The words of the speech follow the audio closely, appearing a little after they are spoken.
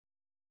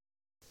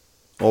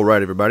All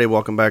right, everybody,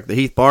 welcome back to the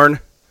Heath Barn.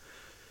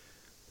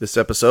 This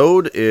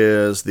episode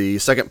is the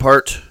second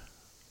part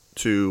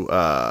to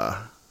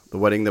the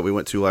wedding that we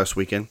went to last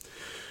weekend.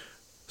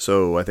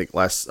 So I think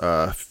last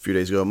few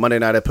days ago, Monday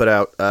night, I put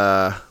out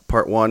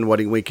part one,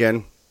 wedding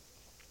weekend,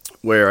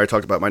 where I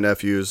talked about my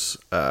nephew's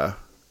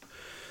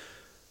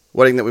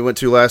wedding that we went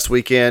to last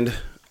weekend.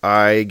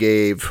 I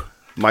gave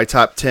my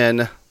top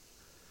 10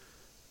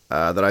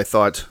 that I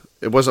thought,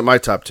 it wasn't my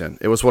top 10,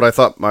 it was what I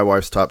thought my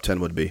wife's top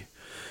 10 would be.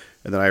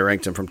 And then I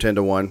ranked them from 10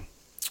 to 1,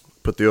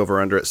 put the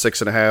over-under at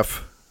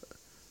 6.5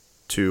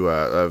 to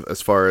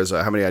as far as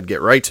how many I'd get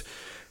right,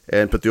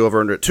 and put the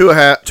over-under at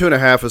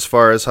 2.5 as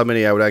far as how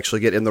many I would actually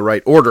get in the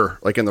right order,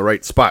 like in the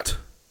right spot.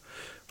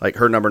 Like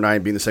her number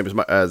 9 being the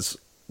same as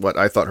what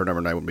I thought her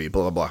number 9 would be,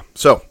 blah, blah, blah.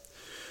 So,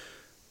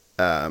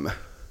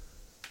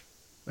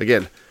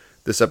 again,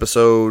 this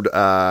episode,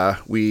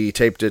 we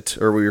taped it,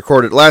 or we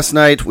recorded it last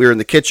night. We were in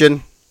the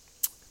kitchen,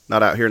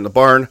 not out here in the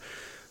barn.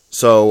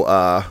 So,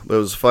 it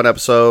was a fun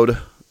episode.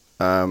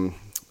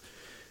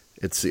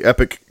 It's the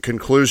epic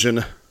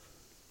conclusion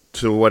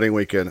to wedding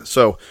weekend.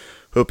 So,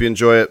 hope you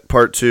enjoy it.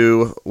 Part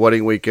 2,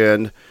 wedding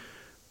weekend.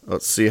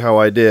 Let's see how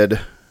I did,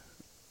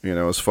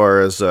 as far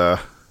as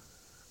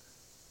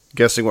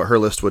guessing what her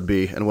list would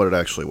be and what it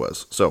actually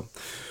was. So,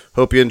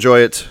 hope you enjoy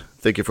it.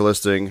 Thank you for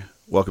listening.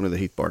 Welcome to the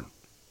Heath Barn.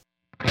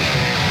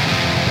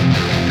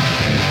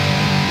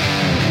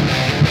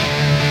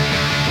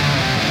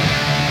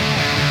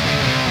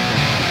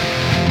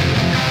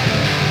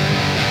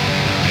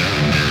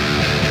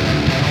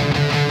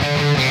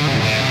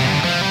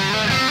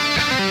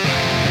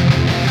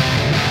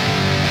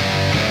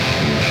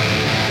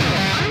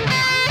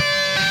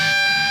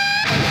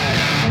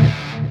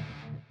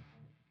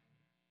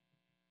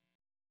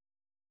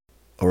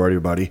 Alright,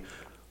 everybody.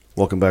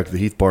 Welcome back to the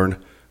Heath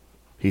Barn,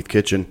 Heath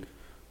Kitchen.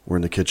 We're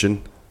in the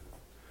kitchen.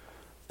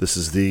 This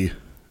is the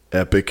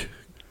epic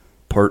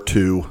part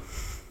 2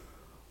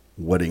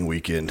 wedding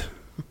weekend.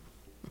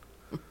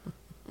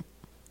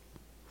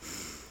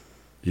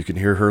 You can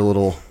hear her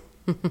little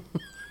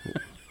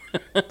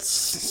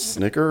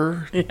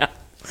snicker. Yeah.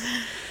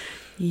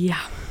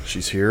 Yeah.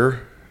 She's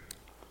here.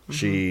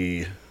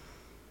 She...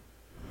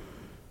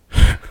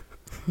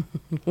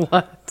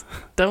 What?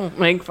 Don't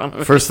make fun of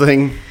me. First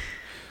thing,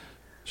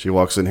 she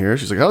walks in here.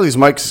 She's like, how do these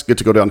mics get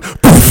to go down?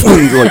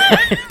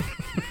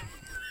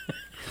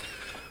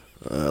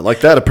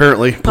 Like that,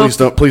 apparently. Please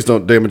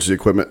don't damage the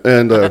equipment.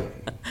 And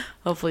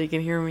Hopefully you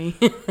can hear me.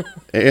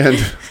 and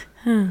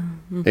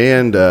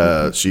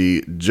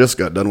she just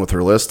got done with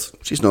her list.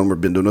 She's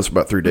been doing this for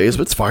about 3 days,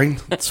 but it's fine.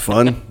 It's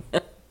fun.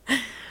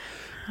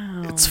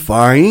 It's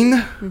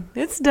fine.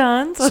 It's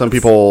done. So Some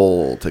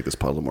people take this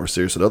pod a little more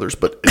serious than others,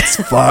 but it's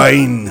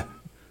fine.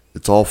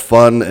 It's all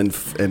fun and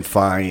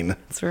fine.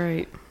 That's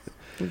right.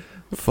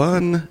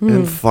 Fun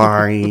and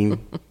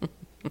fine.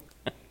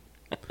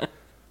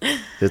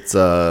 It's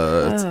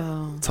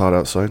hot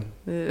outside.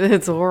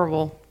 It's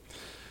horrible.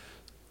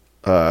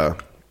 We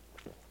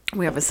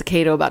have a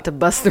cicada about to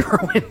bust through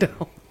our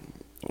window.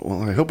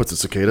 Well, I hope it's a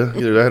cicada.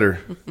 Either that or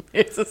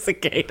It's a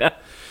cicada.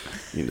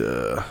 need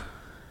to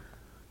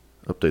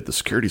update the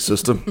security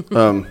system.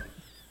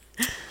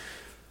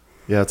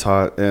 Yeah, it's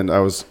hot, and I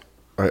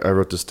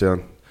wrote this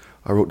down.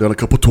 I wrote down a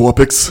couple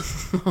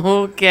topics.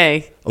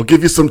 Okay. I'll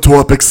give you some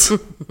topics. We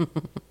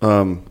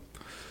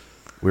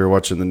were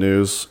watching the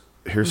news.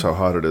 Here's how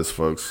hot it is,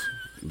 folks.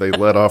 They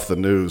let off the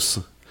news.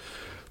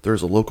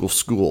 There's a local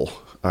school,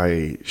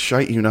 I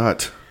shite you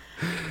not,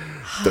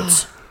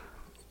 that's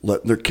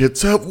letting their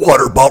kids have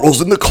water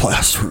bottles in the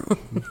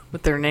classroom.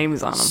 With their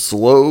names on them.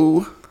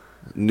 Slow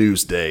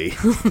news day.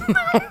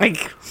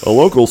 Like, A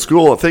local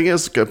school. The thing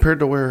is, compared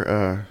to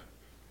where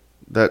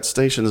that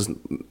station is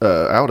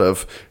out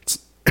of,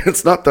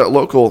 it's not that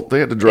local. They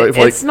had to drive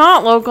it's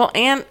not local,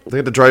 and they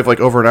had to drive like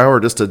over an hour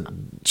just to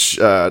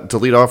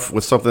lead off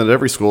with something that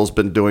every school's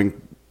been doing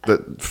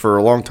that for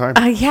a long time.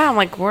 yeah, I'm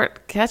like,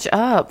 catch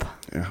up.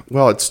 Yeah.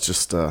 Well, it's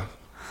just. I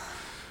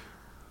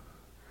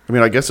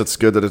mean, I guess it's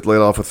good that it laid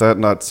off with that,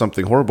 not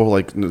something horrible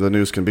like the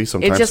news can be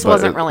sometimes. It just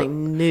wasn't really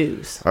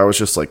news. I was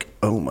just like,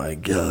 oh my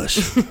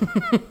gosh.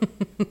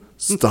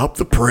 Stop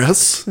the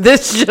press.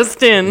 This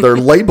just in. They're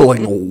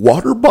labeling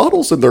water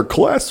bottles in their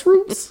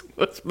classrooms.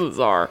 That's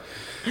bizarre.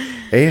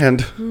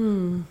 And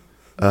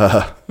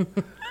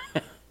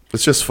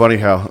it's just funny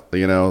how,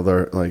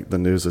 they're like the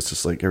news, it's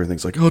just like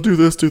everything's like, oh, do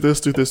this, do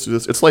this, do this, do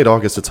this. It's late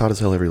August. It's hot as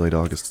hell every late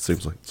August, it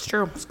seems like. It's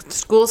true.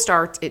 School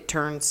starts, it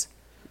turns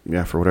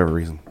Yeah, for whatever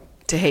reason.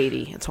 to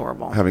Haiti. It's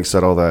horrible. Having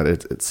said all that,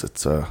 it's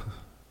I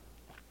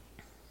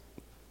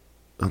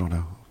don't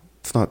know.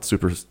 It's not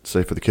super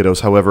safe for the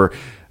kiddos. However,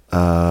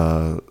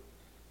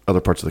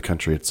 other parts of the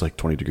country, it's like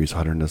 20 degrees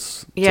hotter than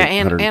this. Yeah, like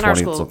and our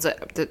 120, schools,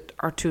 so-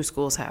 our 2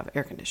 schools have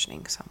air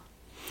conditioning. So,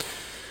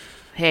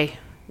 hey,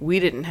 we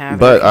didn't have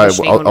But air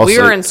conditioning when I'll we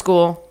were say- in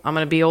school. I'm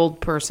going to be old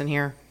person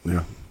here.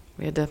 Yeah.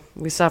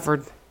 We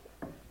suffered.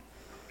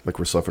 Like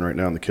we're suffering right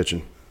now in the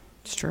kitchen.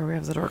 It's true. We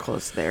have the door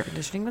closed to the air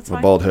conditioning. That's My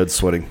fine. bald head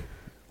sweating,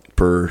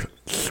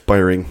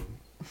 perspiring.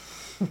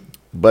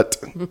 But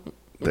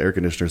The air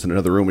conditioner's in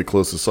another room. We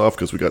closed this off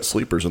because we got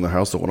sleepers in the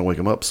house. Don't want to wake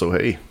them up. So,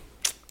 hey.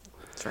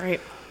 That's right.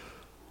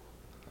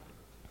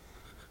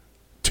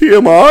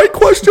 TMI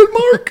question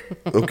mark?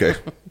 Okay.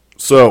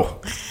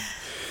 So,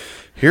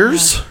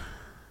 here's,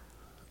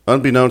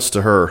 unbeknownst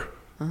to her,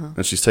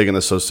 and she's taking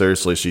this so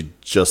seriously, she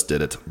just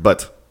did it.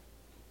 But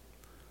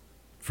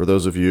for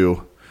those of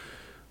you,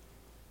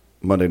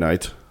 Monday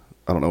night,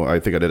 I don't know, I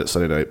think I did it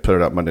Sunday night, put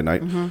it out Monday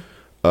night.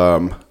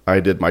 I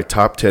did my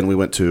top 10. We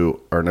went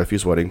to our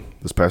nephew's wedding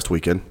this past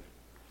weekend.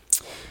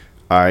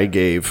 I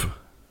gave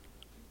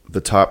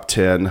the top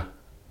 10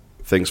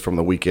 things from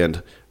the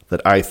weekend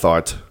that I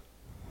thought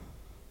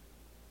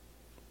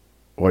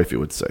wifey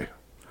would say.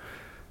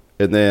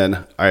 And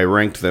then I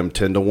ranked them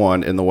 10 to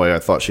 1 in the way I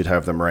thought she'd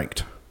have them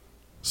ranked.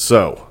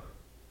 So,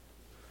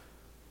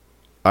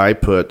 I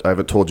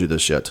haven't told you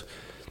this yet,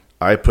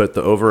 I put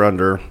the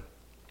over-under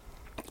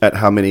at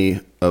how many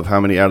out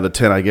of the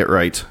 10 I get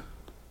right.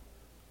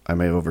 I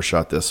may have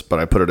overshot this, but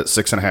I put it at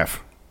 6.5.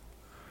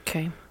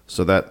 Okay.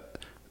 So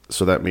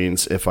that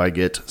means if I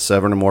get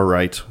 7 or more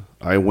right,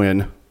 I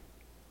win.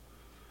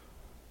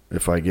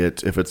 If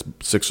it's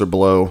 6 or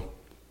below,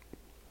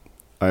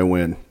 I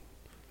win.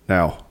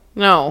 Now.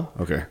 No.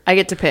 Okay. I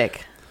get to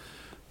pick.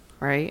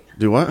 Right?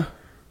 Do what?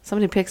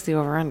 Somebody picks the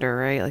over-under,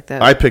 right? Like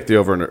that. I picked the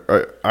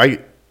over-under.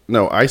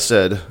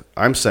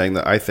 I'm saying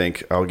that I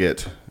think I'll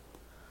get...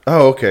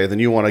 Oh, okay. Then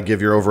you want to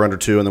give your over-under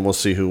 2, and then we'll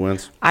see who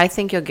wins? I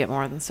think you'll get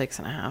more than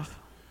 6.5.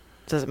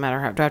 Doesn't matter.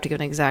 Do I have to give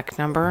an exact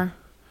number?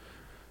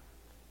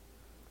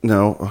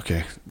 No.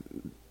 Okay.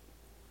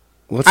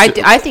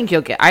 I think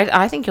you'll get...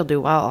 I think you'll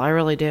do well. I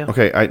really do.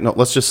 Okay.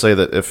 Let's just say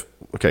that if...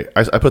 Okay.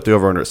 I put the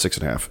over-under at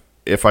 6.5.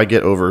 If I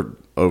get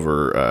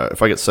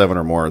if I get 7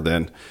 or more,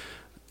 then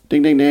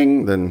ding, ding,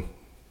 ding, then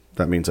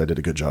that means I did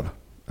a good job.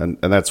 And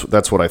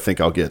that's what I think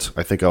I'll get.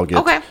 I think I'll get...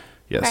 Okay.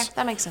 Yes. Okay,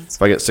 that makes sense.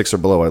 If I get 6 or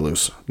below, I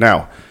lose.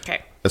 Now,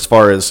 okay. As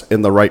far as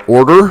in the right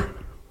order,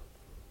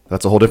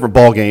 that's a whole different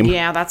ball game.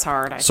 Yeah, that's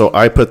hard.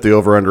 I put the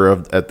over-under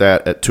at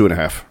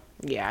 2.5.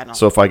 Yeah, I know.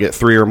 So if I get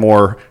 3 or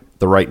more,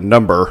 the right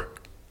number,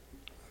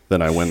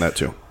 then I win that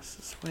too.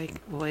 This is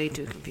way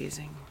too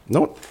confusing.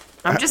 No.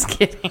 I'm just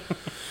kidding.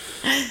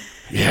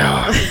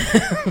 Yeah.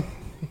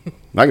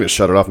 I can just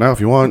shut it off now if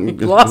you want.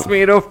 You lost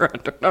me at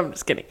over-under. No, I'm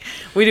just kidding.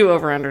 We do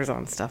over-unders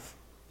on stuff.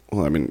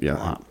 Well, I mean,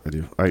 yeah, I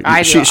do.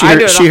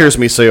 She hears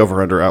me say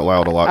over-under out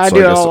loud a lot. I do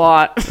it a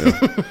lot.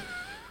 Yeah.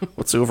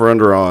 What's the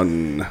over-under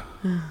on?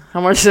 How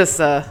much this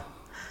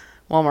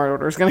Walmart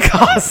order is going to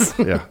cost?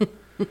 Yeah.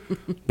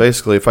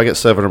 Basically, if I get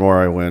 7 or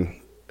more, I win.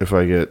 If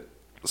I get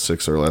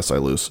 6 or less, I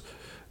lose.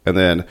 And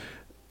then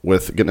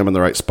with getting them in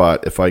the right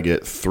spot, if I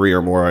get 3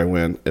 or more, I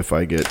win. If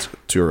I get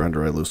 2 or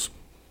under, I lose.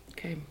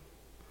 Okay.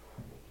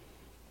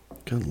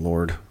 Good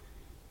Lord.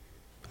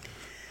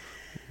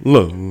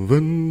 Love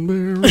and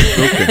marriage.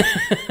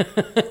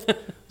 Okay.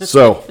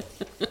 So.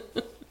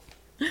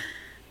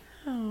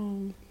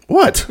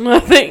 What?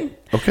 Nothing.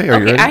 Okay, are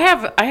you ready? I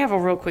have a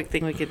real quick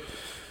thing we could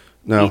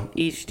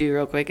each do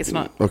real quick. It's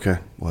not. Okay,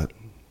 what?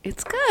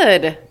 It's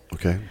good.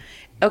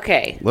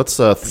 Okay. Let's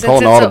call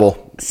an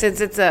audible.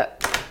 Since it's a...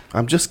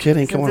 I'm just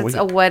kidding. Come on. Since it's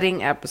a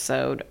wedding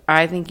episode,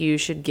 I think you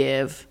should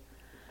give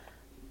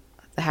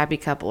the happy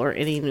couple or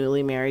any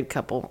newly married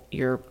couple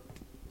your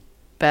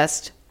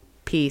best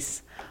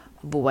piece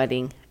of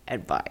wedding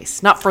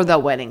advice. Not for the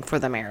wedding, for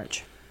the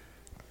marriage.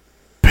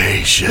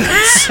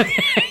 Patience.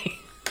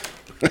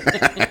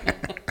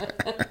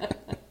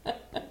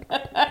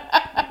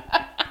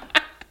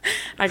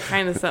 I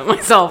kind of set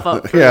myself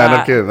up for yeah, that.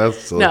 no kidding. That's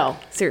silly. No,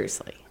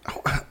 seriously.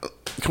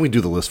 Can we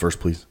do the list first,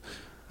 please?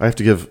 I have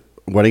to give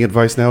wedding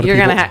advice now to You're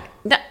people? going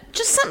to have...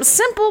 Just something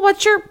simple.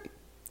 What's your...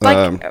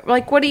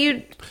 Like, what do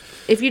you...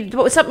 If you...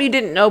 Something you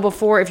didn't know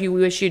before, if you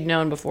wish you'd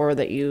known before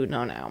that you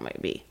know now,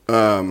 maybe.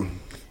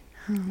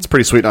 It's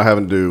pretty sweet not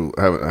haven't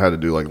had to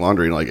do like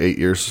laundry in like 8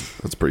 years.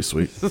 That's pretty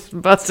sweet.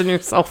 Just busting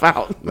yourself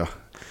out. No,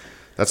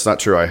 that's not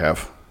true. I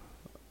have.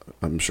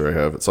 I'm sure I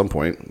have at some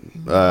point.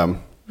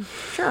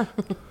 Sure.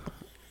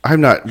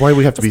 I'm not. Why do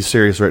we have to be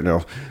serious right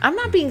now? I'm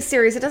not being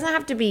serious. It doesn't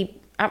have to be.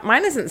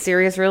 Mine isn't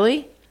serious,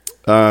 really.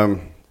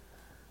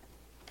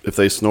 If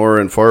they snore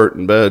and fart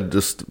in bed,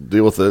 just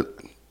deal with it.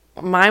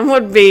 Mine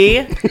would be.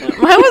 Mine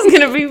was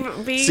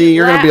gonna be. See,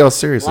 you're gonna be all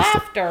serious and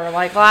stuff. Laughter,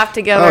 like laugh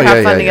together,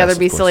 have fun together,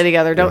 be silly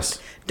together. Yes.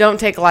 Don't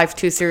take life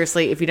too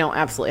seriously if you don't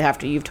absolutely have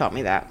to. You've taught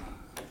me that.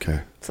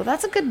 Okay. So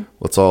that's a good.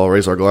 Let's all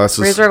raise our glasses.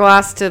 Raise our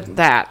glass to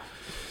that.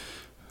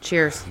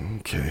 Cheers.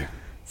 Okay.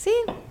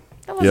 See,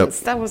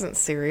 that wasn't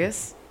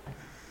serious.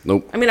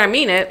 Nope. I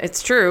mean it.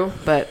 It's true,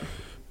 but.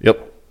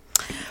 Yep.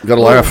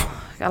 Gotta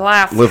laugh. Gotta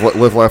laugh.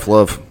 Live, laugh,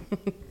 love.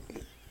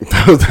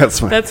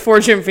 That's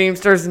Fortune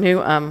Feimster's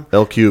new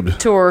L cubed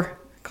tour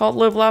called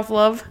Live, Laugh,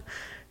 Love,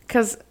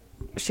 because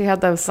she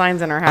had those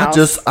signs in her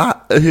house.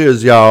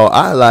 Here's y'all.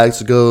 I like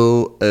to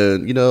go,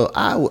 and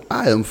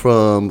I am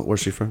from.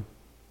 Where's she from?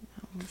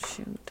 Oh,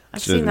 shoot,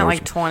 I've seen that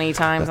like 20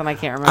 times and I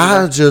can't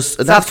remember. That's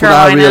when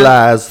Carolina. I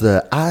realized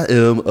that I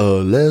am a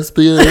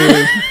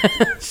lesbian.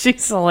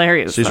 She's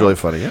hilarious. She's though. really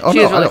funny. Oh,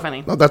 She's no, really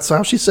funny. No, that's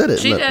how she said it.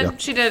 She And did.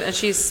 that- She did, and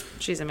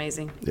she's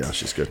amazing. yeah,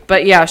 she's good.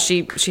 But yeah,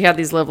 she had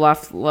these live,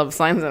 laugh, love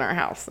signs in our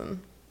house, and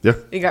Yeah.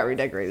 it got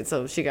redecorated,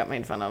 so she got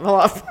made fun of a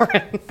lot for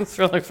it. It's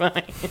really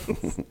funny.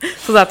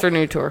 So that's her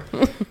new tour.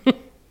 All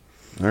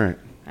right.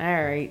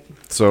 All right,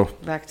 So,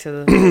 back to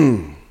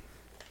the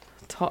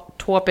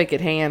topic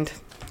at hand.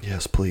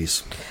 yes,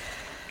 please.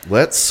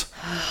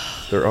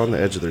 They're on the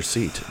edge of their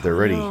seat. They're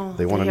ready. Oh,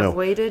 They want to have know.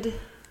 waited.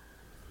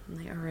 And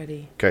they are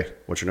ready. Okay,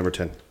 what's your number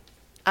 10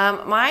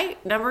 My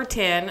number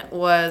 10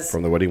 was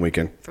from the wedding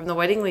weekend? from the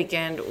wedding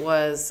weekend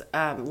was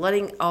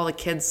letting all the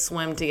kids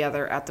swim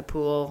together at the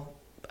pool.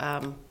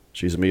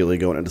 She's immediately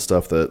going into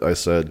stuff that I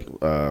said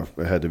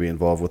had to be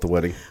involved with the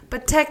wedding.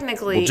 But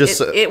technically, Well,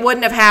 just, it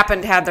wouldn't have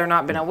happened had there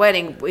not been a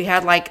wedding. We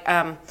had like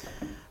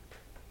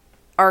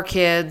our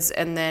kids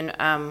and then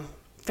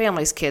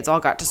family's kids all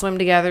got to swim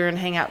together and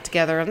hang out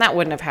together, and that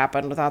wouldn't have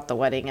happened without the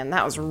wedding, and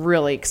that was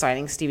really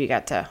exciting. Stevie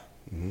got to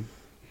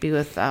be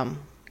with Other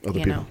you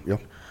people. know,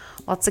 Yep.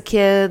 lots of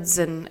kids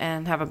and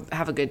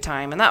have a good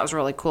time, and that was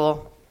really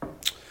cool.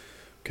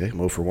 Okay,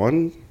 move for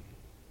one.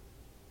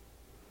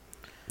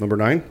 Number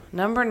 9.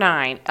 Number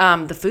 9,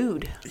 the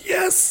food.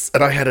 Yes,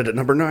 and I had it at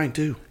number 9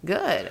 too.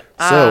 Good.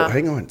 So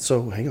hang on.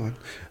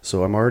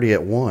 So I'm already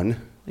at 1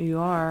 You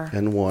are.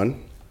 and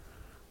 1.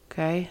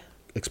 Okay.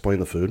 Explain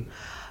the food.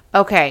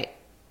 Okay.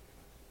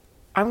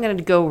 I'm going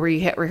to go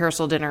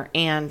rehearsal dinner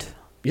and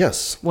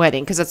Yes.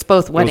 wedding because it's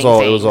both wedding It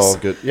things. was all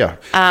good. Yeah.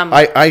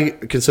 I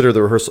consider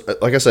the rehearsal,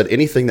 like I said,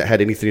 anything that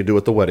had anything to do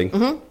with the wedding.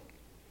 Mm-hmm.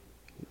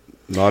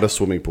 Not a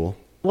swimming pool.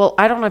 Well,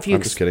 I don't know if you.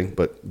 I'm just kidding,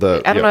 but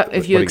I don't know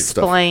if you wedding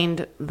stuff.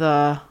 explained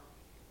the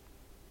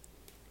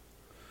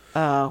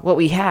what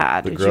we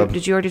had. The Did grub?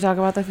 you already talk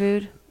about the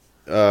food?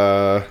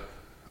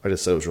 I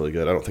just said it was really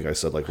good. I don't think I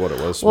said like what it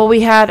was. Well,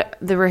 we had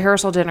the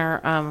rehearsal dinner.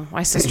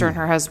 My sister and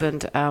her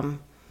husband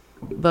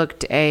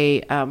booked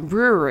a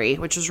brewery,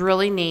 which was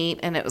really neat,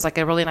 and it was like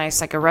a really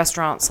nice, like a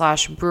restaurant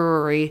 /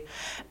 brewery,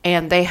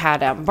 and they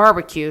had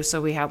barbecue.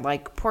 So we had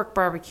like pork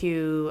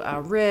barbecue,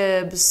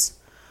 ribs,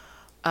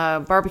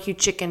 barbecue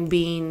chicken,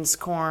 beans,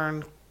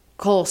 corn,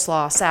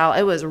 coleslaw, salad.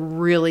 It was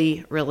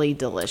really, really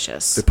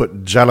delicious. They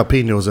put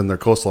jalapenos in their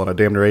coleslaw, and I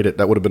damn near ate it.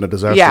 That would have been a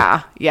disaster.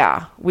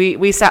 Yeah.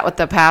 We sat with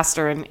the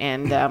pastor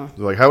and They're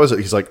like, how is it?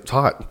 He's like, it's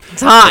hot.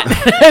 it's hot.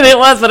 And it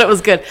was, but it was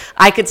good.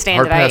 I could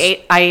stand Hard it.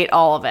 pass. I ate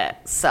all of it,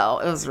 so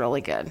it was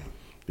really good.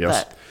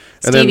 Yes. But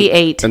And Stevie then,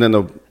 ate. And then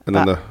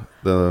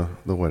the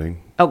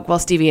wedding. Oh, well,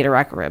 Stevie ate a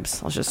rack of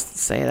ribs. Let's just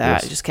say that.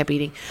 Yes. He just kept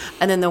eating.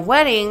 And then the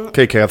wedding,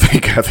 Okay,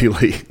 Kathy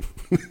Lee.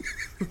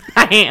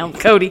 I am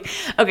Cody.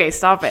 Okay,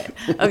 stop it.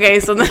 Okay,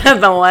 so then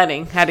the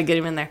wedding, had to get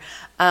him in there.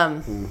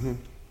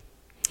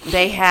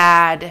 They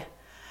had,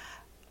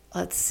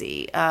 let's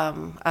see,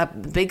 a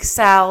big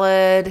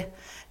salad.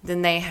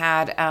 Then they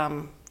had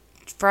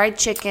fried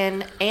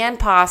chicken and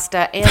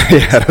pasta. And They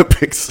had a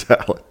big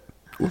salad.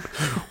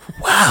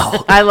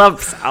 Wow. I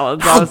love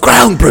salads. How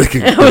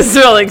groundbreaking. I was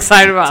really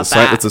excited about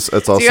that. It's So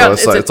also you got-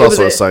 it's it was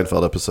also a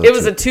Seinfeld episode. It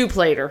was too. a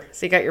 2-plater.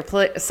 So you got your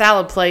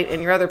salad plate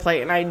and your other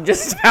plate, and I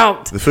just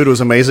about The food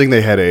was amazing.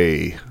 They had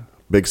a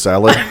big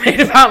salad.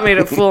 made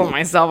a fool of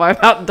myself. I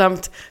about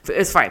dumped.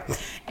 It's fine.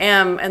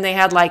 And they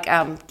had like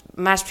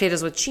mashed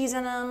potatoes with cheese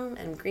in them,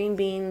 and green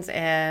beans,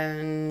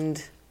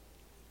 and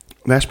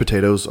Mashed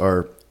potatoes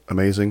are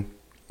amazing,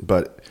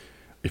 but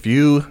if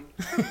you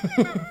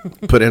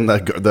put in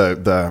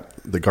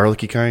the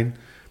garlicky kind,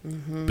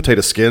 potato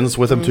skins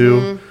with them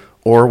too,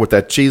 or with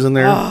that cheese in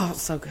there, oh,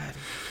 so good.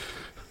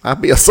 I'd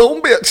be a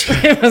soul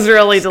bitch. It was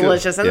really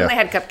delicious. And Yeah. then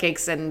they had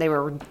cupcakes, and they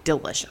were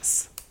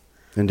delicious.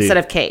 Indeed. Instead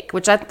of cake,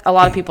 which a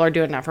lot of people are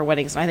doing now for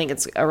weddings. And I think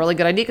it's a really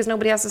good idea because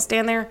nobody has to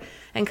stand there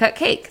and cut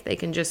cake. They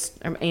can just,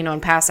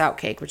 and pass out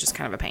cake, which is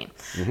kind of a pain.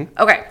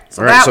 Okay,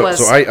 so All right, that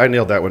was. so I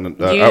nailed that one.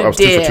 You I was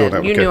 2 for 2 on did.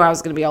 that. You Okay. knew I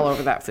was going to be all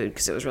over that food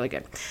because it was really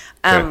good.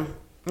 Okay.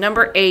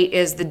 Number 8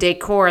 is the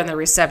decor and the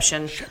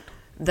reception.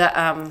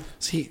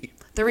 See,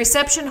 The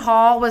reception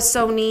hall was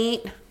so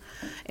neat.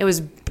 It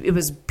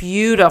was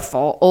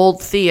beautiful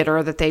old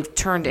theater that they've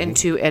turned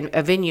into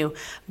a venue.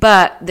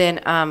 But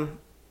then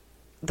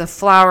the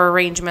flower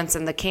arrangements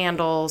and the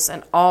candles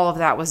and all of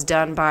that was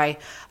done by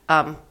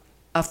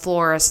a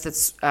florist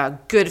that's a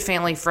good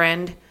family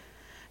friend.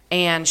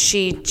 And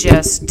she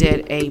just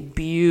did a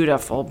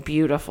beautiful,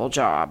 beautiful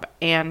job.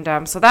 And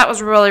so that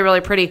was really,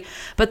 really pretty.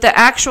 But the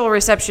actual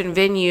reception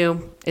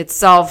venue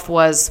itself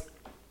was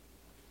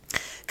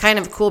kind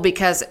of cool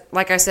because,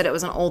 like I said, it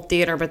was an old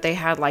theater, but they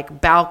had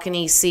like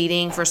balcony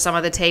seating for some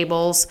of the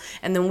tables.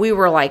 And then we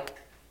were like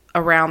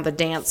around the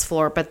dance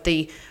floor. But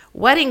the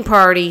wedding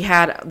party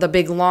had the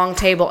big long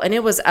table, and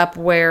it was up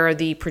where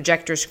the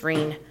projector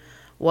screen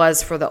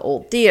was for the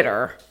old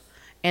theater.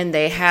 And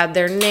they had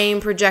their name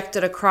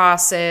projected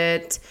across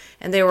it,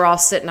 and they were all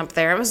sitting up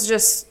there.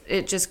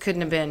 It just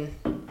couldn't have been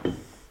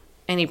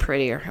any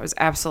prettier. It was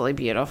absolutely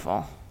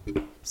beautiful.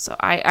 So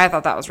I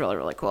thought that was really,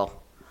 really cool.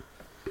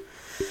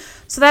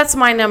 So that's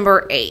my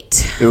number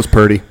 8. It was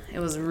pretty. It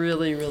was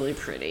really, really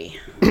pretty.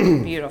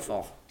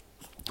 Beautiful.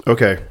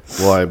 Okay.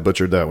 Well, I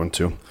butchered that one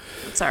too.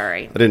 It's all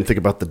right. I didn't think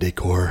about the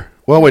decor.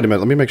 Well, wait a minute.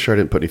 Let me make sure I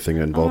didn't put anything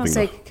I involving. want to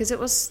say because it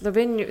was the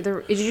venue.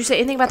 Did you say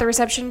anything about the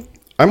reception?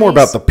 I'm more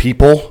about the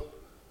people,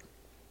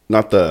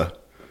 not the.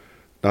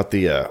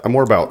 I'm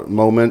more about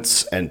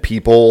moments and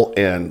people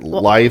and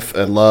life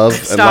and love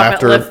and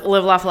laughter.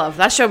 Live, laugh, love.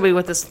 That should be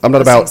what this. I'm not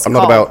this about. thing's I'm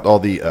not called. about all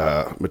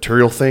the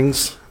material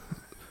things,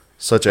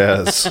 such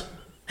as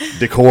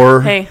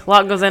decor. Hey, a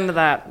lot goes into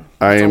that.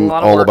 I It's a am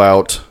lot of all work.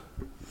 about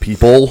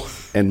people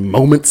and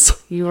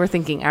moments. You were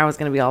thinking I was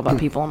going to be all about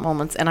people and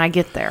moments, and I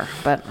get there,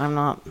 but I'm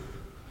not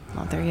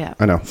there yet.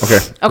 I know. Okay.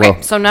 Okay,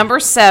 Well, so number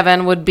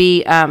 7 would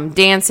be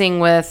dancing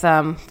with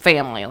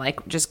family,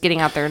 like just getting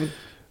out there and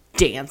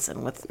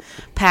dancing with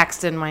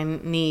Paxton, my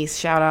niece.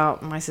 Shout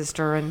out my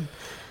sister and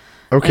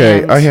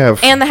okay. I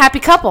have. and the happy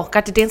couple.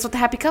 Got to dance with the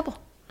happy couple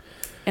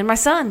and my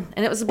son,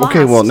 and it was a blast.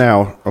 Okay. Well,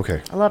 now.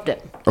 Okay. I loved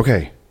it.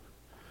 Okay.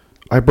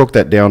 I broke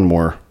that down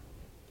more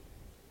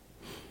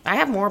I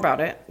have more about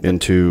it.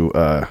 into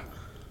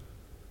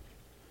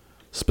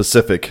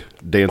specific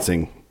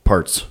dancing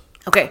parts.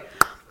 Okay.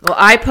 Well,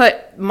 I put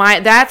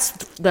that's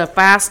the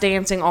fast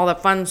dancing, all the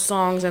fun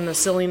songs and the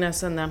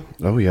silliness and the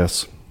Oh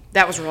yes.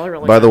 that was really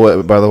really By fun.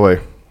 the way,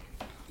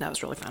 That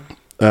was really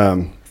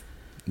fun.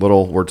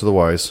 little word to the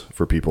wise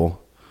for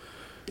people.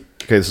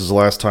 Okay, this is the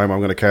last time I'm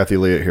going to Kathy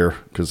Lee it here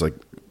because I feel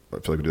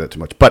like we do that too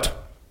much. But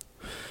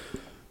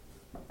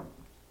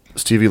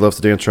Stevie loves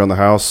to dance around the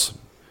house.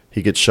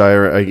 He gets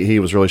shy. He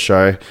was really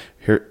shy.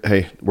 Here,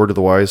 hey, word to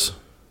the wise.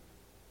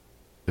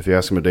 If you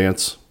ask him to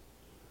dance,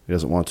 he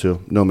doesn't want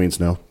to. No means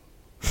no.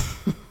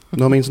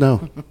 No means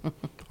no.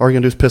 All you're going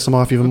to do is piss him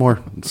off even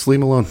more. Just leave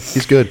him alone.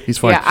 He's good. He's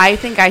fine. Yeah, I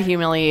think I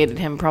humiliated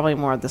him probably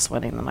more at this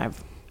wedding than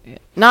I've.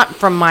 Not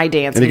from my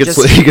dance. And he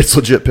gets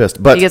legit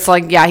pissed. But he gets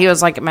like, yeah, he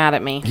was like mad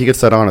at me. he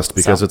gets that honest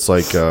because So. it's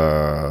like,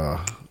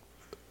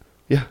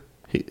 yeah,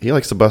 he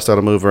likes to bust out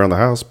a move around the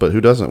house, but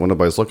who doesn't when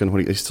nobody's looking?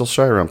 When he's still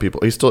shy around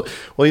people. He's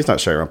not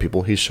shy around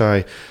people. He's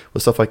shy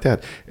with stuff like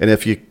that. And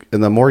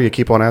the more you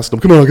keep on asking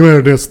him, come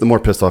on, dance, the more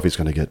pissed off he's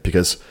going to get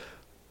because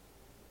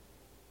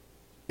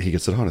he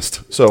gets it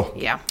honest. So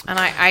Yeah, and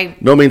I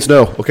no means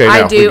no. Okay,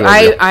 now, I do. we go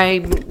again.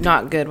 I'm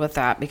not good with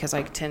that because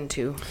I tend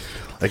to.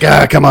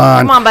 Like, come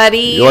on, buddy.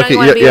 You're lucky. You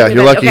wanna be Yeah, with me,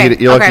 you're buddy. lucky.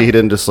 Okay, You're lucky okay. he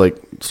didn't just like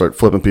start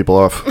flipping people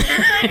off.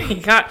 he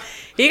got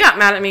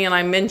mad at me, and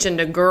I mentioned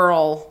a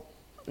girl,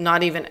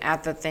 not even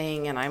at the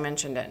thing, and I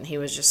mentioned it, and he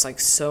was just like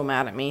so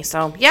mad at me.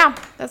 So yeah,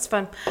 that's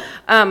fun.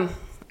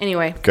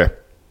 Anyway. Okay.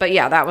 But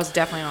yeah, that was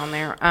definitely on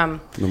there.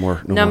 No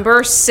more.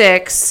 Number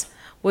 6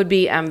 would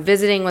be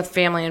visiting with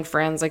family and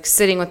friends, like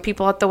sitting with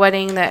people at the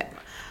wedding that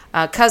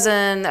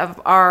cousin of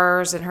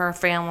ours and her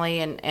family,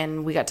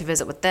 and we got to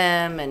visit with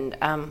them,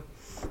 and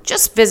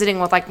just visiting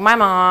with like my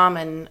mom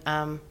and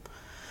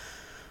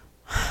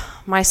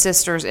my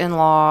sister's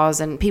in-laws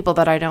and people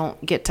that I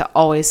don't get to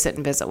always sit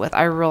and visit with.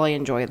 I really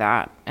enjoy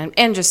that,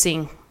 and just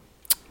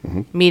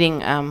meeting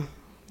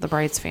the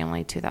bride's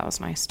family too. That was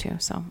nice too.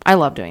 So I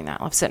love doing that.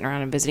 I love sitting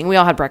around and visiting. We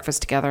all had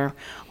breakfast together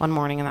one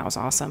morning, and that was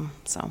awesome.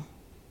 So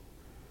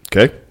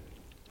Okay.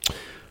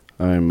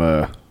 I'm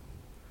going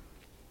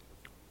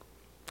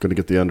to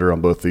get the under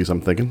on both these,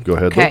 I'm thinking. Go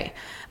ahead. okay,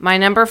 my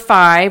number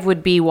 5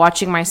 would be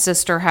watching my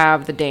sister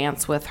have the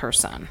dance with her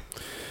son.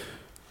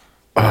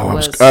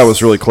 I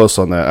was really close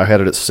on that. I had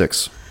it at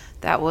 6.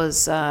 That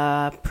was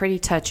pretty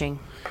touching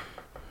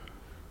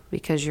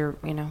because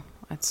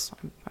it's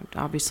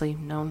obviously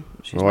known.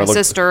 She's Well, my I looked-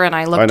 sister, and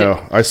I I looked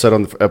know. I said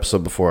on the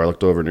episode before, I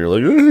looked over and you're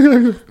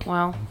like,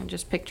 well, I'm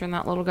just picturing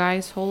that little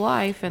guy's whole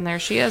life, and there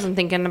she is, and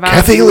thinking about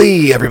Kathy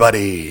Lee,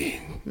 everybody.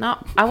 No,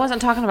 I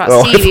wasn't talking about Oh,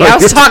 I Stevie. thought I you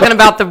was were talking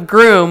about the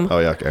groom. Oh,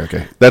 yeah.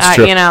 Okay. That's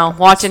true.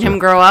 Watching him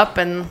grow up,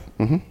 and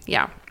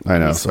yeah, I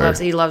know, sorry.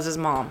 he loves his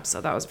mom,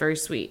 so that was very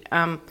sweet.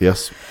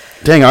 Yes.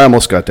 Dang, I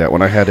almost got that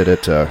when I had it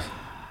at.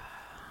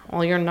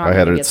 Well, you're not I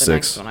had going it to at get the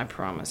next 6. one, I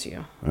promise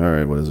you. All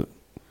right, what is it?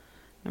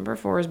 Number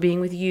 4 is being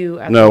with you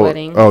at the No.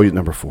 wedding. Oh,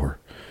 number 4.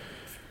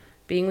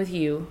 Being with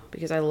you,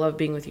 because I love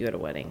being with you at a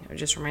wedding. It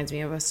just reminds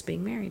me of us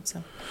being married.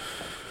 So,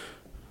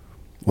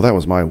 Well, that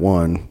was my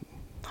one.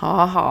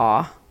 ha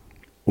ha.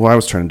 Well, I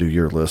was trying to do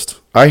your list.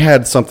 I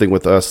had something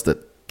with us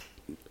that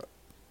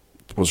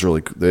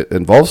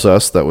involves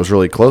us that was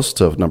really close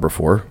to number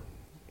 4,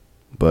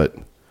 but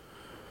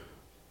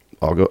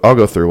I'll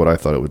go through what I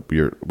thought it would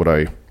be. What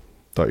I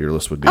thought your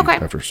list would be Okay.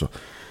 after.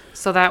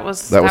 So that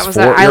was 4. that.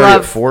 I You're already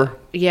love at 4.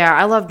 Yeah,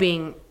 I love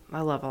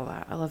all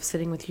that. I love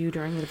sitting with you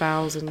during the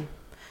vows, and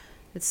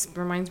it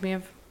reminds me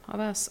of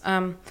us.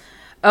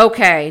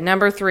 Okay,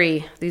 number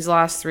 3. These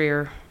last 3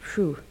 are,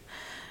 whew.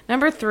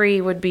 Number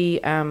 3 would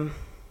be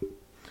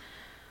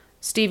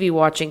Stevie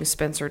watching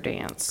Spencer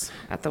dance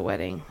at the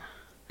wedding.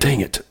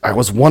 Dang it! I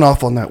was one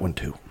off on that one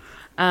too.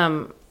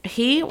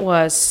 He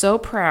was so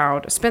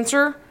proud.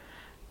 Spencer,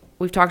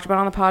 we've talked about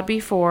on the pod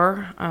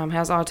before,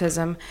 has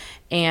autism,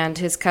 and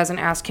his cousin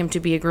asked him to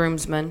be a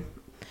groomsman,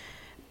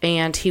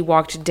 and he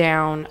walked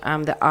down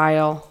the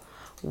aisle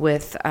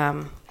with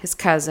his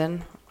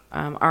cousin,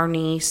 our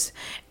niece,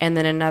 and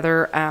then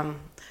another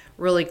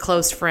really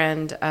close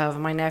friend of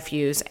my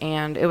nephew's,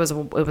 and it was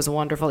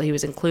wonderful. He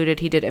was included.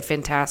 He did a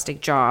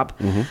fantastic job.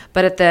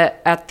 But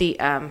at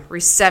the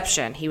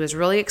reception, he was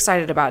really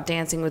excited about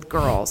dancing with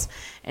girls.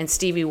 And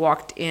Stevie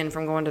walked in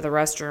from going to the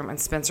restroom, and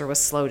Spencer was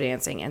slow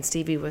dancing, and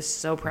Stevie was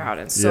so proud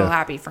and so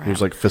happy for him. He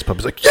was like fist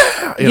pump. He's like,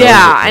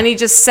 yeah, and he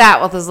just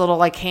sat with his little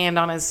like hand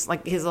on his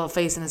his little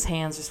face in his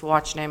hands, just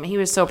watching him. And he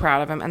was so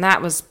proud of him, and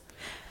that was.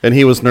 And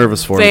he was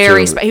nervous for him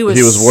too. He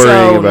was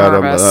worrying so about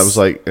nervous. him. I was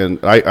like, and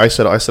I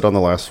said on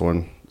the last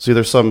one. See,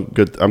 there's some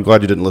good. I'm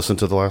glad you didn't listen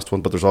to the last one,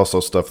 but there's also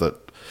stuff that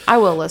I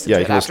will listen. Yeah, to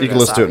you it can after you can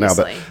listen to it now.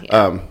 But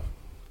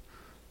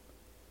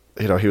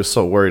yeah. He was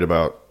so worried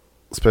about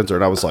Spencer,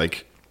 and I was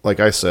like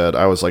I said,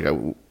 I was like,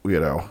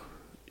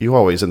 you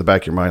always in the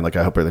back of your mind, like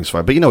I hope everything's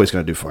fine, but he's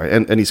going to do fine,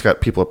 and he's got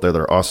people up there that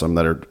are awesome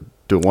that are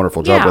doing a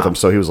wonderful job with him.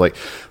 So he was like,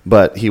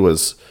 but he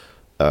was,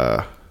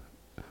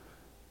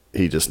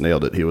 he just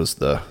nailed it. He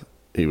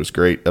was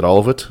great at all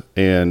of it.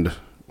 And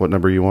what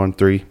number are you on?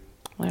 3?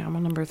 Yeah, I'm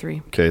on number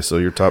 3. Okay, so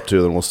your top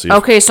 2, then we'll see.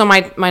 Okay, so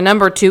my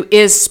number 2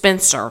 is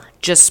Spencer,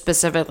 just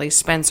specifically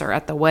Spencer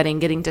at the wedding,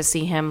 getting to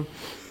see him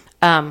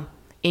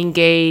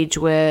engage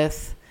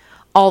with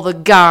all the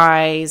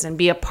guys and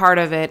be a part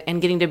of it,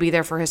 and getting to be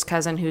there for his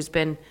cousin who's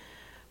been,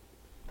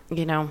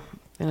 in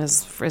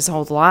his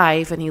whole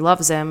life, and he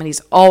loves him, and he's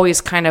always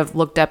kind of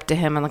looked up to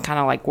him and kind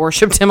of like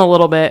worshipped him a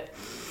little bit,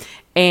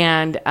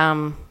 and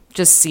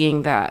just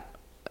seeing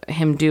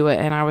him do it,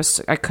 and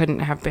I couldn't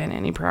have been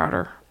any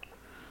prouder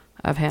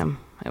of him.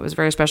 It was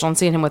very special, and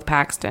seeing him with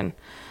Paxton,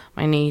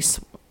 my niece,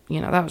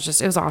 that was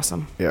it was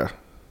awesome. Yeah.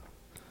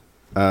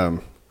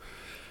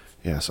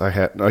 Yes, I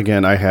had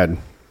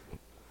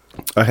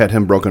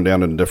him broken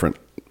down into different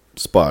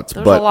spots.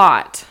 There was a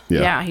lot.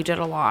 Yeah. Yeah, he did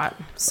a lot.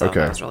 So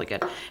that was really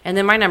good. And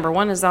then my number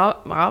 1 is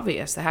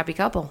obvious, the happy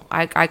couple.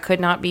 I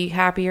could not be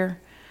happier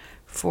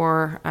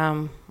for,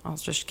 I'll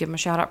just give them a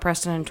shout out,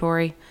 Preston and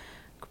Tori.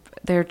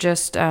 They're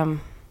just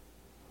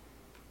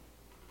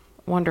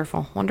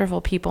wonderful, wonderful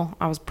people.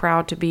 I was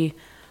proud to be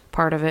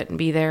part of it and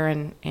be there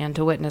and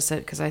to witness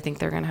it, because I think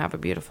they're going to have a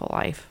beautiful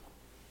life.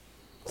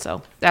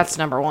 So that's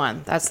number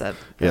 1. That's the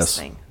best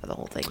thing, the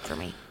whole thing for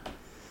me.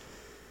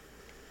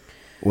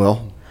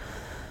 Well,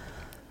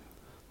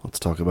 let's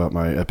talk about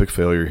my epic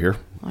failure here.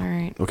 All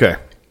right. Okay.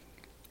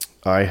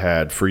 I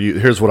had for you,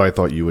 here's what I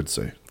thought you would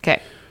say.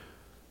 Okay.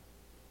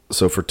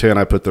 So for 10,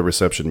 I put the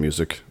reception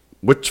music,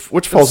 which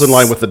falls in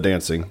line with the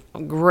dancing.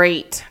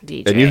 Great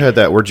DJ. And you had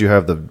that, where'd you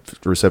have the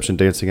reception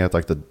dancing at?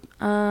 Like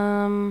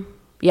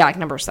yeah, like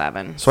number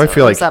 7. So I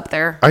feel like it's up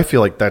there. I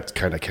feel like that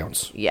kind of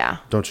counts. Yeah.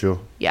 Don't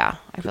you? Yeah,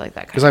 I feel like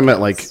that. Because I meant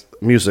like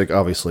music,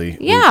 obviously.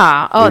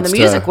 Yeah. And the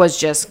music was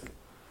just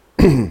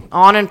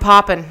on and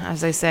popping, as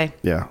they say.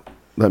 Yeah,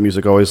 that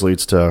music always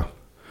leads to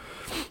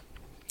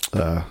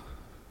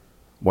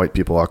white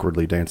people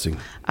awkwardly dancing.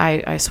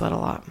 I sweat a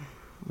lot.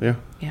 Yeah.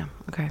 Yeah.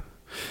 Okay.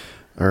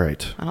 All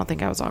right. I don't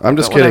think I was awkward. I'm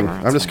just kidding.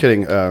 I'm just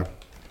kidding. I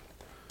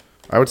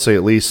would say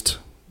at least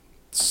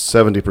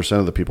 70%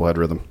 of the people had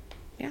rhythm.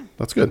 Yeah.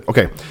 That's good.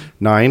 Okay.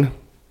 9.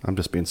 I'm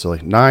just being silly.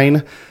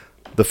 9.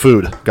 The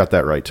food. Got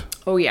that right.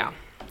 Oh yeah.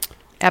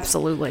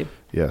 Absolutely.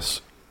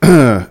 Yes.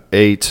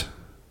 8.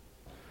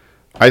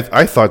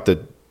 I thought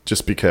that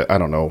just because I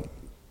don't know,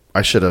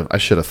 I should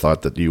have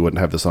thought that you wouldn't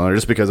have this on there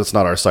just because it's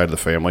not our side of the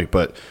family,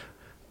 but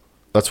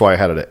that's why I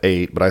had it at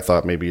 8. But I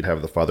thought maybe you'd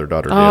have the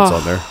father-daughter dance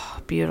on there.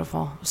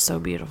 Beautiful, so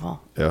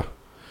beautiful. Yeah,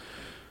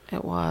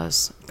 it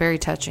was very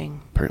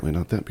touching. Apparently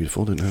not that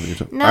beautiful. Didn't have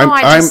any. No,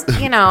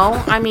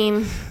 I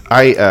mean,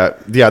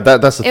 yeah,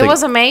 that's the thing. It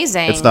was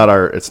amazing. It's not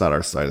our side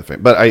of the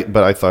family, but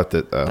I thought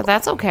that. But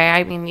that's okay.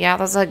 I mean, yeah,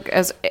 that's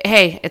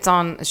hey, it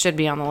should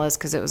be on the list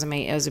because it was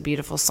amazing. It was a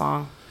beautiful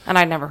song. And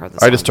I'd never heard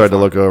this. I just tried to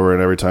look over,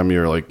 and every time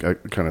you were like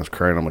kind of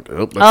crying, I'm like,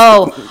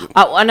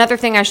 another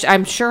thing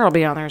I'm sure it'll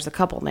be on there is the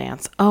couple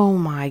dance. Oh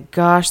my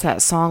gosh,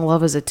 that song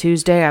 "Love Is a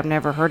Tuesday." I've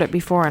never heard it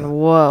before, and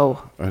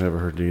whoa, I never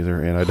heard it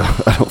either, and I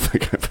don't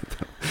think I've.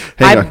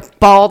 I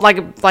bawled like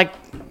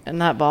in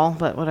that ball,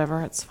 but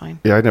whatever, it's fine.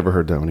 Yeah, I never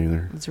heard that one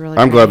either. It's really.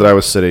 I'm glad that I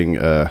was sitting.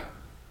 You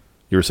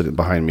were sitting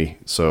behind me,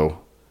 so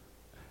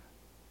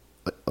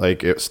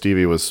like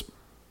Stevie was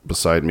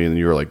beside me and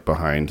you were like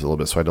behind a little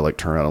bit, so I had to like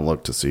turn around and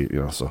look to see,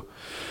 so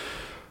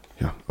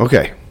yeah.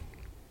 Okay.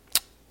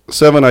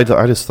 7, I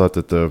just thought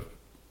that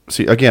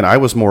again, I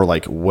was more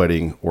like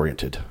wedding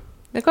oriented.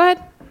 Go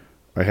ahead.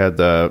 I had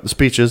the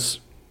speeches.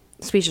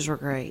 Speeches were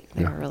great.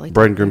 They were really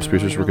bride and groom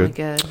speeches were really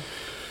good.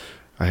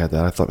 I had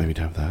that. I thought maybe you'd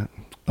have that.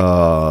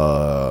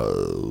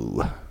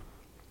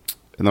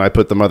 And then I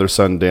put the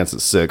mother-son dance at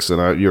 6,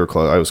 and you were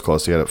close. I was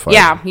close. You had it 5.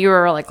 Yeah, you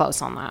were really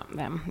close on that.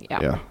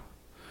 Yeah.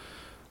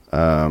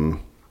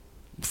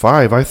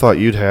 5, I thought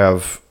you'd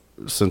have,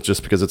 since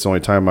just because it's the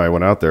only time I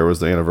went out there,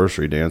 was the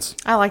anniversary dance.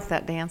 I like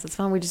that dance. It's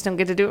fun. We just don't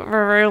get to do it for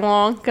very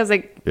long because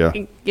Yeah.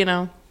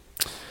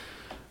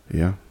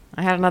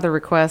 I had another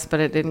request, but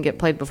it didn't get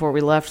played before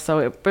we left, so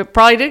it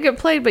probably did get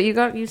played, but you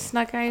got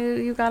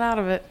out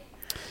of it.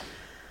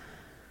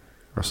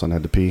 Our son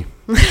had to pee.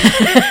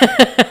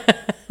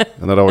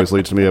 And that always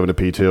leads to me having to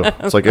pee too.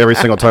 It's like every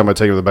single time I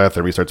take him to the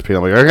bathroom, he starts peeing.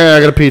 I'm like, okay, I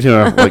got to pee too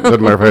now. Like,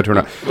 doesn't matter if I have to or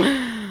not.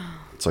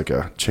 It's like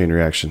a chain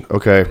reaction.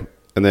 Okay.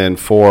 And then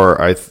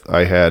 4,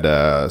 I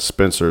had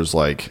Spencer's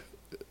like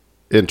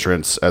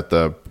entrance at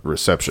the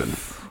reception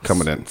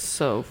coming in.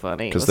 So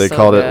funny. Because they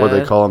called it, what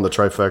they call them, the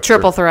trifecta.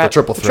 Triple threat. The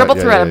triple threat. Triple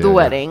threat of the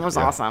wedding. It was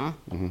awesome.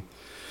 Mm-hmm.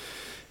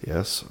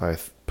 Yes, I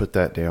put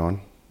that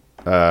down.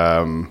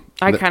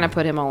 I kind of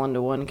put him all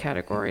into one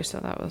category, so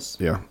that was...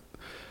 Yeah.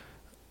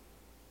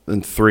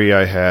 Then 3,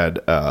 I had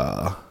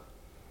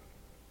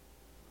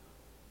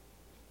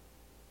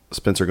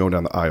Spencer going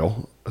down the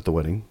aisle at the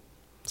wedding.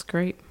 It's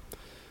great.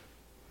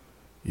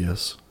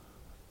 Yes.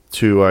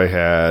 2, I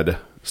had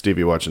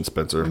Stevie watching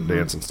Spencer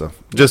dance and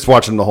stuff. Just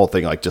watching the whole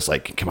thing, just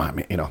come on,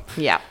 man,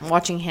 Yeah,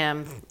 watching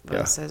him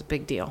was a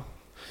big deal.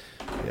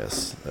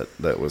 Yes,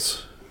 that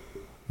was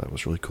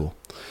really cool.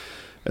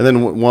 And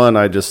then 1,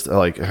 I just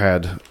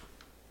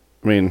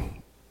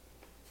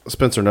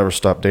Spencer never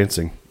stopped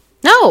dancing.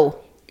 No.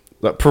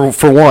 For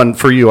one,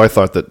 for you, I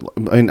thought that.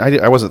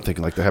 I wasn't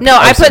thinking like that. No,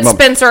 I put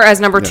Spencer as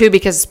number 2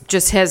 because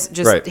just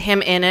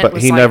him in it. But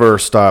was he never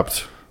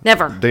stopped.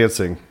 Never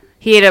Dancing.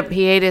 He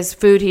ate his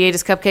food. He ate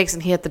his cupcakes,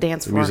 and he hit the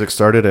dance floor. The music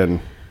started,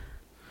 and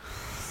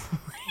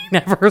he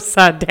never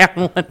sat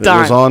down one time.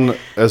 It was on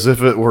as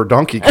if it were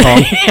Donkey Kong.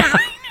 Yeah,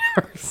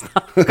 never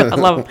stopped. I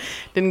love him.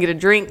 Didn't get a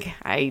drink.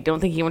 I don't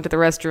think he went to the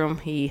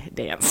restroom. He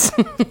danced.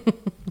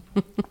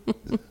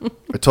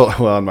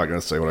 Well, I'm not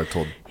going to say what I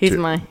told. He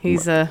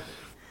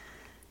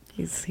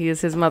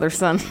is his mother's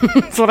son.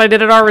 That's what I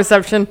did at our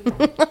reception.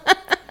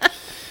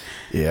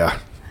 Yeah.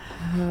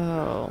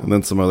 Oh. And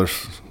then some other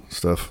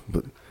stuff,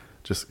 but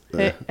just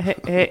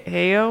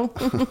Heyo.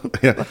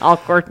 Yeah.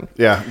 Awkward.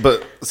 Yeah,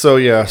 but so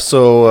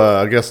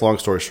I guess long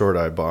story short,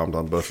 I bombed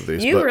on both of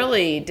these. You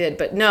really did,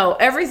 but no,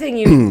 everything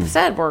you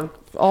said were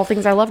all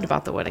things I loved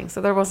about the wedding.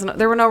 So there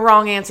were no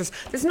wrong answers.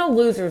 There's no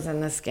losers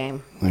in this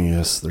game.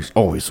 Yes, there's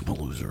always a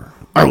loser.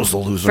 I was the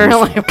loser.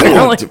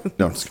 Apparently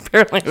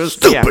it was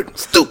stupid.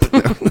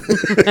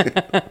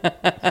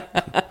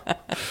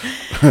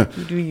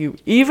 Do you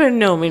even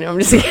know me? No, I'm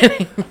just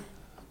kidding.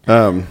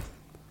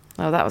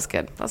 Oh, that was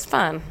good. That was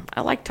fun.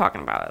 I liked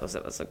talking about it.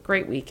 It was a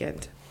great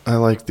weekend. I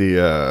like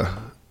the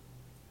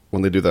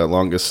when they do that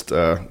longest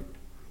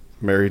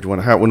married one.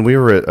 When we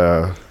were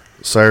at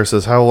Sire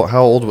says how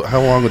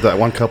long with that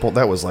one couple?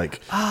 That was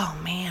like, oh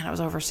man, it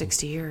was over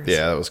 60 years.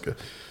 Yeah, that was good.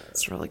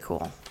 It's really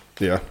cool.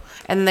 Yeah.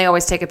 And they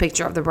always take a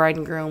picture of the bride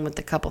and groom with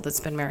the couple that's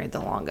been married the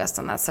longest,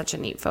 and that's such a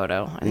neat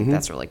photo. I think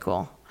that's really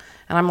cool.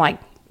 And I'm like,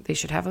 they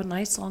should have a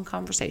nice long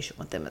conversation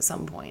with them at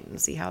some point and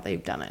see how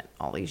they've done it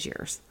all these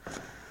years.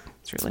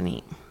 It's really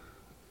neat.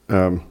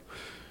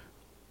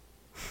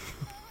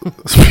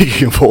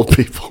 Speaking of old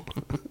people,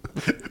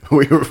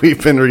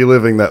 we've been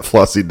reliving that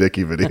Flossie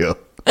Dicky video.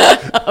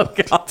 Oh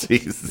God,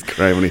 Jesus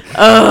Christ!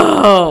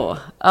 Oh,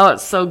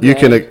 it's so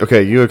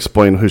good. You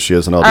explain who she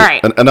is, and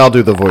I'll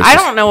do the voices. I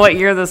don't know what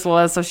year this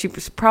was, so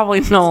she's probably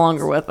no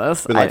longer with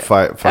us. Been like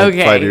 5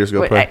 years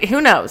ago.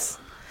 Who knows?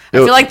 I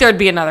feel like there'd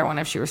be another one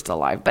if she were still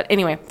alive. But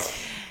anyway,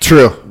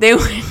 true. They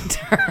went to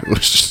her.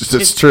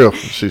 It's true.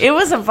 It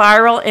was a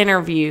viral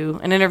interview,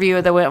 an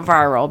interview that went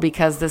viral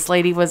because this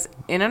lady was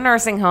in a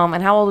nursing home,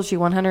 and how old was she?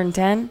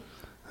 110?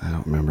 I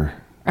don't remember.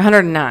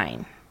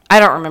 109. I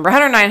don't remember.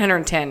 109,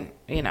 110.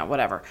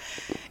 Whatever.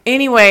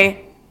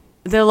 Anyway,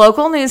 the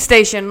local news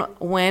station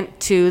went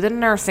to the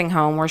nursing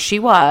home where she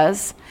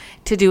was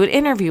to do an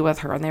interview with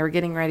her, and they were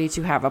getting ready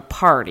to have a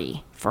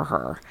party for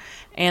her,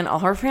 and all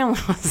her family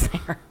was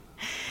there.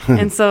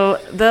 And so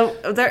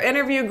the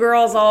interview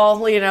girl's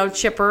all,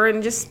 chipper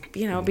and just,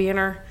 being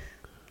her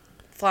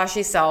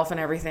flashy self and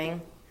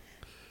everything.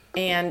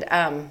 And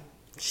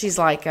she's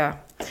like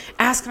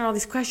asking her all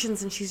these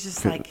questions, and she's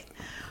just like.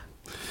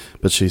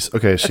 But she's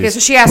okay. So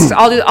she asks,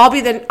 "I'll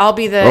be the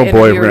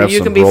interviewer.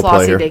 You can be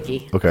Flossie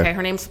Dicky." Okay.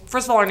 Her name's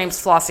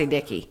Flossie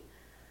Dicky.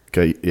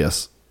 Okay.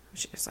 Yes.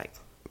 She's like,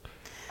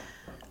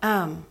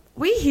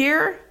 we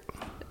hear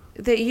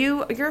that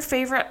your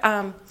favorite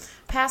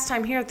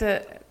pastime here at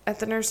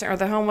the nursing or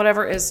the home,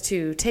 whatever, is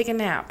to take a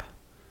nap.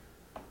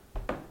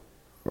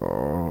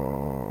 Oh.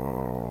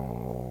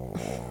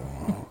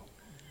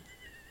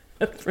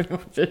 That's pretty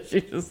much it.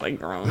 She just like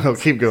groans. Oh,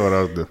 keep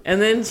going.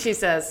 And then she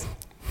says,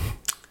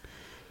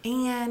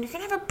 and you're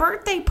gonna have a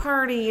birthday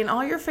party, and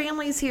all your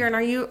family's here. And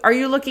are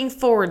you looking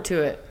forward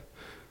to it?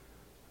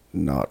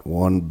 Not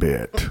one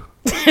bit.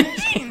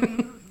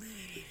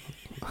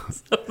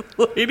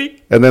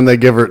 Lady. And then they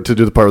give her to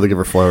do the part where they give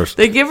her flowers.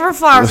 They give her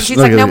flowers. And she's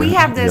like, "No, we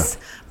have this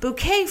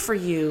bouquet for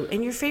you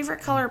in your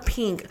favorite color,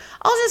 pink.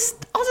 I'll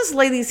just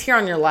lay these here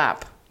on your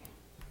lap."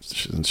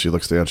 And she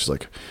looks down. She's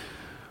like,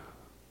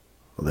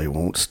 "They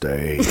won't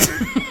stay."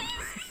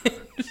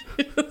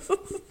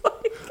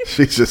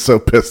 She's just so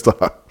pissed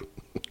off.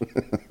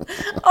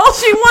 All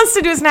she wants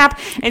to do is nap,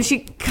 and she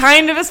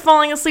kind of is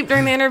falling asleep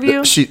during the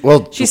interview. She's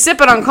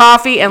sipping on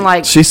coffee and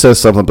like she says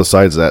something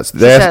besides that.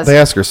 They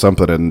ask her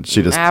something, and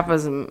she just nap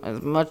as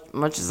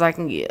much as I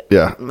can get.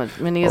 Yeah,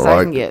 many as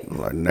I can get.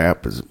 My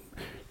nap is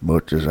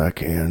much as I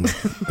can.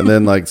 And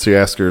then, like, so you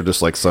ask her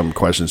just, like, some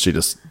questions. She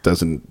just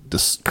doesn't,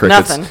 just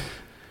crickets. Nothing.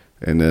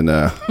 And then,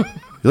 you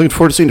looking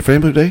forward to seeing the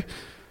family today?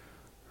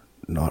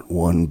 Not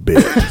one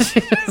bit.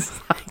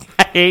 She's like,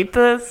 I hate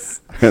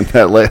this. And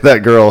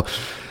that girl,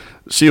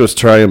 she was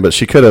trying, but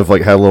she could have,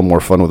 like, had a little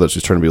more fun with it.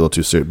 She's trying to be a little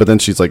too serious. But then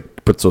she's,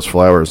 like, puts those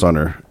flowers on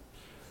her.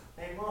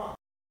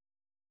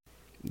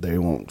 They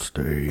won't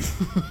stay.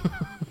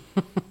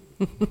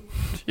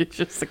 She's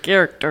just a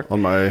character.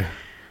 On my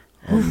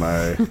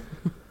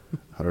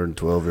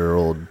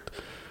 112-year-old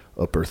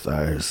upper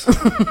thighs.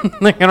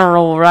 They're gonna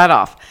roll right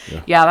off.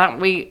 Yeah, that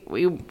we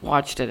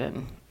watched it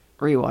and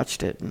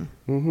rewatched it,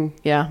 and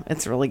yeah,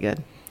 it's really good.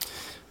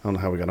 I don't know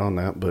how we got on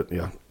that, but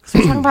yeah. So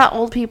we're talking about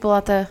old people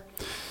that've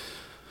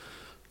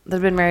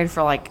been married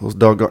for like Those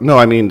doggone. No,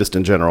 I mean just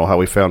in general, how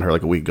we found her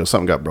like a week ago.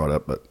 Something got brought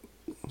up, but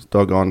those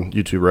doggone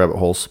YouTube rabbit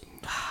holes.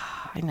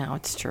 I know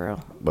it's true,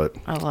 But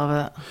I love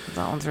it.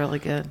 That one's really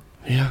good.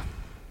 yeah.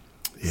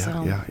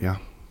 So- Yeah.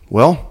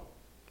 Well,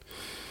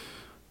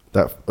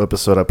 that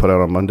episode I put out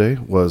on Monday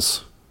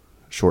was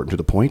short and to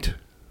the point.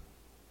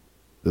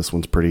 This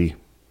one's pretty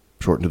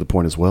short and to the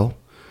point as well.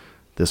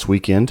 This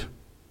weekend,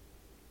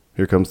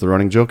 here comes the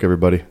running joke,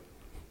 everybody.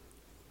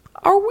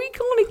 Are we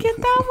going to get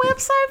that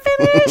website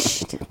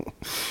finished?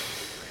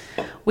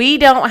 We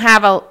don't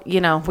have a,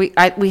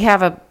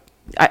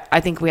 I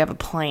think we have a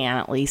plan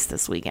at least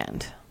this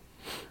weekend.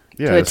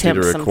 Yeah, To I just need to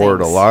attempt some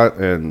record a things. lot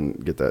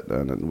and get that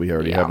done. And we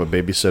already Yeah. have a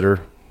babysitter.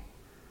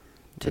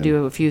 To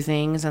do a few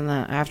things in the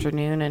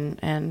afternoon,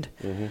 and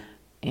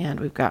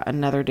we've got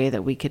another day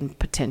that we can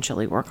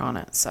potentially work on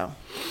it. So,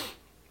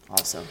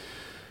 awesome.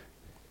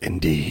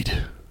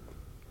 Indeed.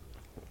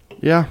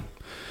 Yeah.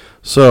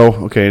 So,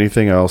 okay,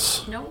 anything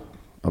else Nope.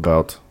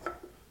 about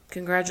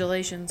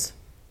Congratulations.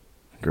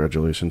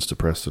 congratulations to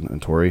Preston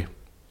and Tori?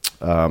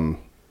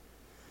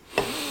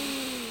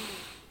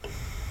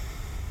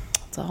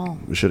 That's all.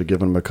 We should have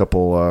given them a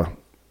couple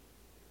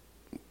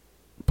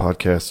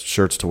podcast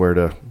shirts to wear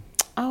to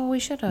Oh, we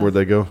should have. where'd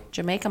they go?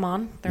 Jamaica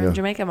Mon. They're Yeah. in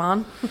Jamaica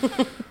Mon.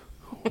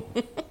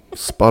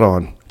 Spot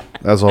on,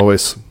 as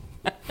always.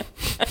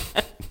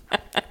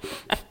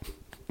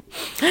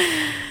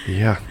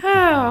 Yeah.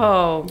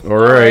 Oh. All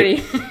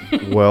right.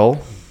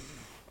 Well,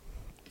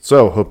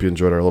 so hope you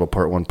enjoyed our little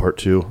part 1, part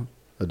 2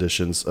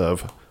 editions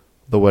of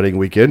The Wedding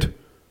Weekend.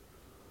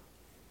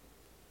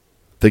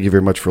 Thank you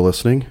very much for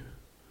listening.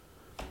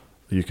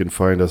 You can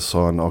find us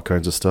on all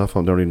kinds of stuff.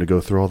 I don't need to go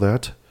through all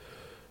that.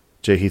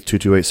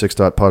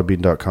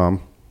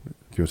 jheath2286.podbean.com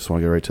if you just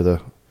want to get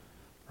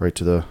right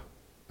to the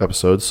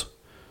episodes.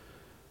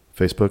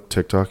 Facebook,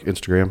 TikTok,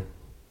 Instagram,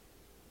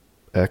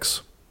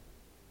 X,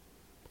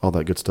 all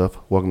that good stuff.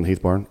 Welcome to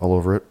Heath Barn, all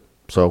over it.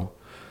 So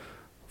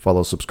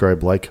follow,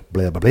 subscribe, like,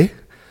 blah, blah, blah.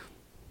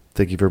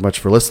 Thank you very much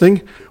for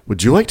listening.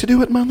 Would you like to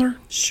do it, Mother?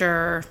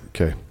 Sure.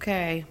 Okay.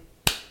 Okay.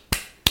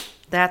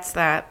 That's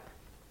that.